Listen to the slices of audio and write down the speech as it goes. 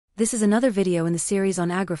This is another video in the series on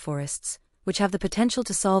agroforests, which have the potential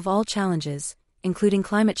to solve all challenges, including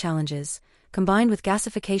climate challenges, combined with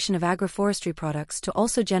gasification of agroforestry products to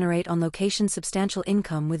also generate on location substantial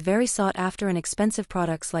income with very sought-after and expensive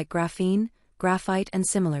products like graphene, graphite and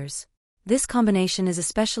similars. This combination is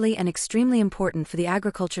especially and extremely important for the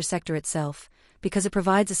agriculture sector itself, because it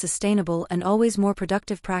provides a sustainable and always more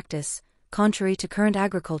productive practice, contrary to current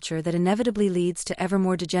agriculture that inevitably leads to ever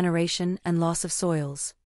more degeneration and loss of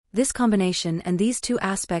soils. This combination and these two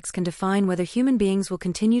aspects can define whether human beings will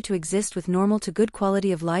continue to exist with normal to good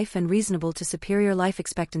quality of life and reasonable to superior life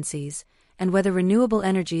expectancies, and whether renewable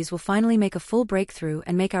energies will finally make a full breakthrough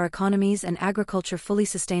and make our economies and agriculture fully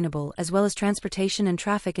sustainable, as well as transportation and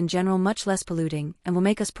traffic in general much less polluting, and will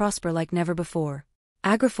make us prosper like never before.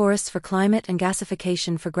 Agroforests for climate and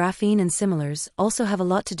gasification for graphene and similars also have a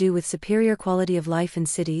lot to do with superior quality of life in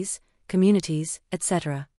cities, communities,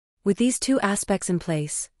 etc. With these two aspects in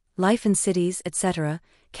place, life in cities, etc.,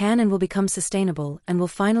 can and will become sustainable and will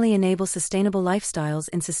finally enable sustainable lifestyles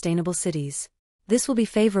in sustainable cities. This will be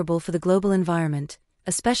favorable for the global environment,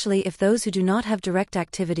 especially if those who do not have direct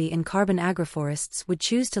activity in carbon agroforests would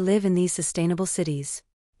choose to live in these sustainable cities.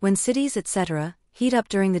 When cities, etc., heat up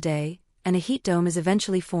during the day, and a heat dome is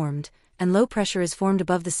eventually formed, and low pressure is formed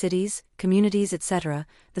above the cities, communities, etc.,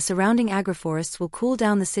 the surrounding agroforests will cool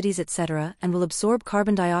down the cities, etc., and will absorb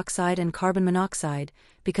carbon dioxide and carbon monoxide,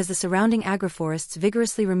 because the surrounding agroforests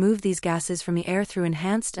vigorously remove these gases from the air through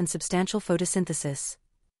enhanced and substantial photosynthesis.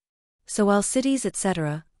 So while cities,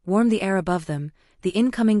 etc., warm the air above them, the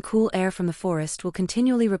incoming cool air from the forest will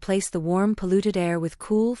continually replace the warm, polluted air with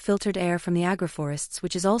cool, filtered air from the agroforests,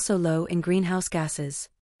 which is also low in greenhouse gases.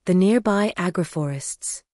 The nearby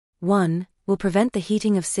agroforests 1. Will prevent the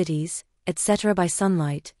heating of cities, etc. by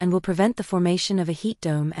sunlight and will prevent the formation of a heat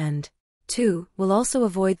dome, and 2. Will also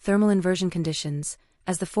avoid thermal inversion conditions,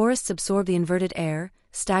 as the forests absorb the inverted air,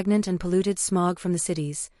 stagnant and polluted smog from the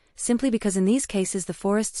cities, simply because in these cases the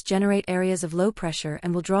forests generate areas of low pressure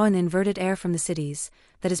and will draw in the inverted air from the cities,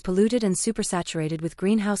 that is polluted and supersaturated with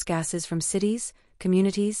greenhouse gases from cities,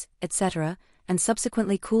 communities, etc., and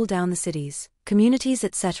subsequently cool down the cities, communities,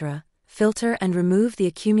 etc., filter and remove the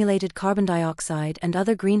accumulated carbon dioxide and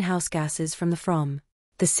other greenhouse gases from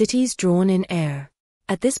the cities drawn in air.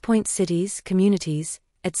 At this point cities, communities,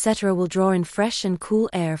 etc. will draw in fresh and cool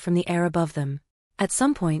air from the air above them. At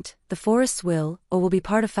some point, the forests will be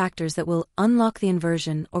part of factors that will unlock the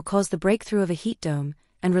inversion or cause the breakthrough of a heat dome,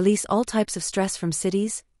 and release all types of stress from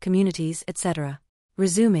cities, communities, etc.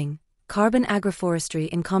 Resuming, carbon agroforestry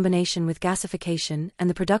in combination with gasification and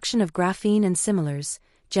the production of graphene and similars,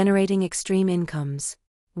 generating extreme incomes.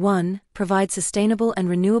 1. Provide sustainable and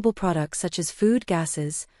renewable products such as food,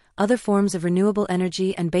 gases, other forms of renewable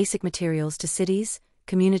energy and basic materials to cities,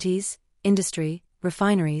 communities, industry,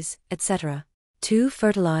 refineries, etc. 2.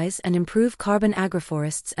 Fertilize and improve carbon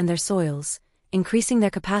agroforests and their soils, increasing their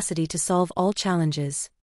capacity to solve all challenges.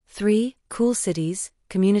 3. Cool cities,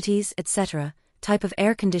 communities, etc., type of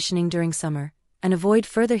air conditioning during summer, and avoid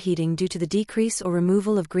further heating due to the decrease or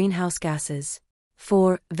removal of greenhouse gases.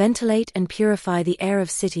 4. Ventilate and purify the air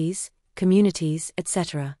of cities, communities,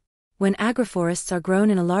 etc. When agroforests are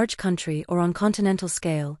grown in a large country or on continental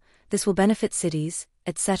scale, this will benefit cities,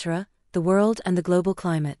 etc., the world and the global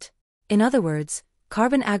climate. In other words,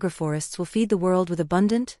 carbon agroforests will feed the world with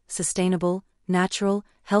abundant, sustainable, natural,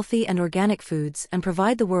 healthy and organic foods and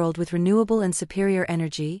provide the world with renewable and superior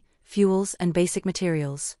energy, fuels and basic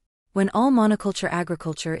materials. When all monoculture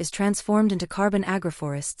agriculture is transformed into carbon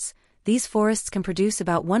agroforests, these forests can produce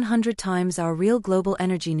about 100 times our real global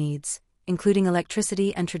energy needs, including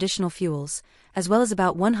electricity and traditional fuels, as well as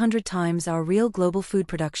about 100 times our real global food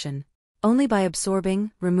production. Only by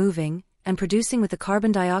absorbing, removing, and producing with the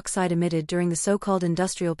carbon dioxide emitted during the so-called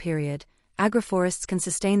industrial period, agroforests can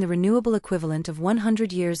sustain the renewable equivalent of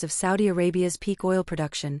 100 years of Saudi Arabia's peak oil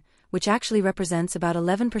production, which actually represents about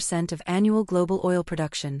 11% of annual global oil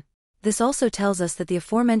production. This also tells us that the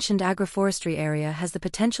aforementioned agroforestry area has the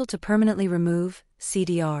potential to permanently remove,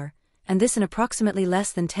 CDR, and this in approximately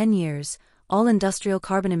less than 10 years, all industrial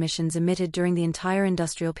carbon emissions emitted during the entire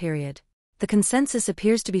industrial period. The consensus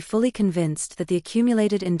appears to be fully convinced that the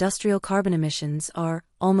accumulated industrial carbon emissions are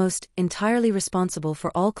almost entirely responsible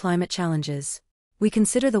for all climate challenges. We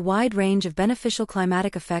consider the wide range of beneficial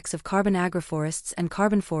climatic effects of carbon agroforests and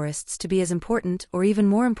carbon forests to be as important or even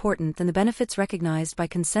more important than the benefits recognized by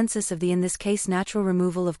consensus of the in this case natural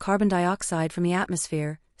removal of carbon dioxide from the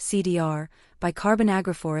atmosphere, CDR, by carbon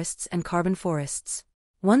agroforests and carbon forests.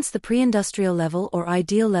 Once the pre-industrial level or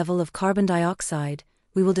ideal level of carbon dioxide,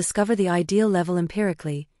 we will discover the ideal level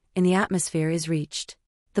empirically, in the atmosphere is reached.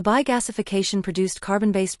 The by gasification produced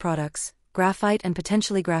carbon-based products, graphite and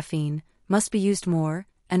potentially graphene, must be used more,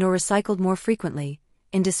 and/or recycled more frequently,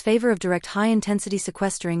 in disfavor of direct high-intensity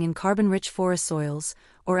sequestering in carbon-rich forest soils,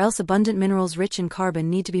 or else abundant minerals rich in carbon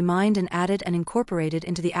need to be mined and added and incorporated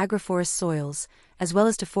into the agroforest soils, as well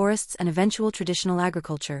as to forests and eventual traditional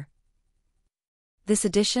agriculture. This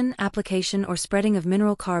addition, application or spreading of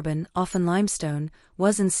mineral carbon, often limestone,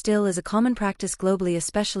 was and still is a common practice globally,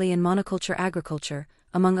 especially in monoculture agriculture,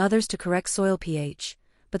 among others to correct soil pH,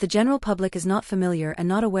 but the general public is not familiar and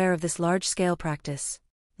not aware of this large-scale practice.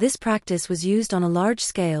 This practice was used on a large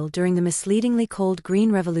scale during the misleadingly called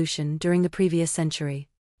Green Revolution during the previous century.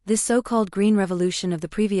 This so-called Green Revolution of the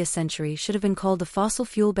previous century should have been called the Fossil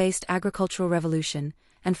Fuel-Based Agricultural Revolution,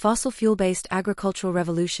 and fossil fuel-based agricultural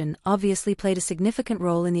revolution obviously played a significant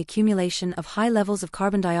role in the accumulation of high levels of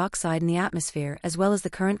carbon dioxide in the atmosphere as well as the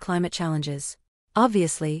current climate challenges.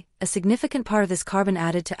 Obviously, a significant part of this carbon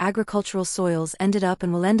added to agricultural soils ended up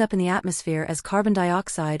and will end up in the atmosphere as carbon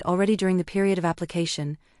dioxide already during the period of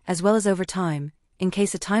application, as well as over time, in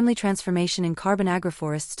case a timely transformation in carbon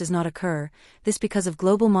agroforests does not occur, this because of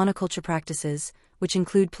global monoculture practices, which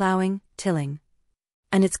include plowing, tilling,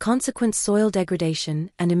 and its consequent soil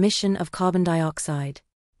degradation and emission of carbon dioxide.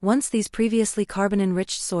 Once these previously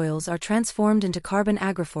carbon-enriched soils are transformed into carbon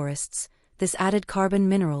agroforests, this added carbon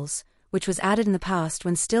minerals, which was added in the past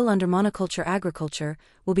when still under monoculture agriculture,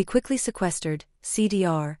 will be quickly sequestered,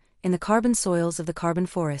 CDR, in the carbon soils of the carbon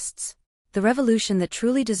forests. The revolution that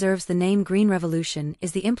truly deserves the name Green Revolution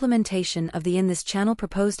is the implementation of the in this channel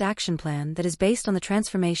proposed action plan that is based on the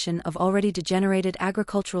transformation of already degenerated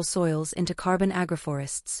agricultural soils into carbon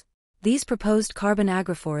agroforests. These proposed carbon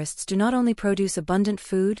agroforests do not only produce abundant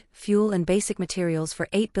food, fuel and basic materials for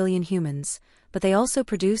 8 billion humans, but they also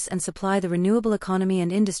produce and supply the renewable economy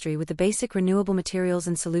and industry with the basic renewable materials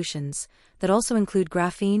and solutions, that also include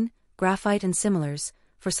graphene, graphite and similars,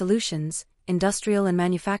 for solutions, industrial and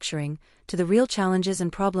manufacturing, to the real challenges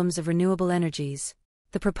and problems of renewable energies.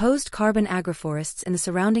 The proposed carbon agroforests in the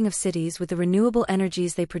surrounding of cities with the renewable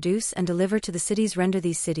energies they produce and deliver to the cities render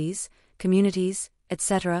these cities, communities,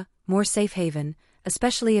 etc., more safe haven,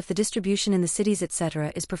 especially if the distribution in the cities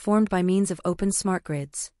etc. is performed by means of open smart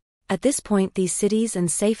grids. At this point these cities and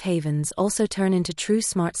safe havens also turn into true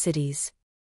smart cities.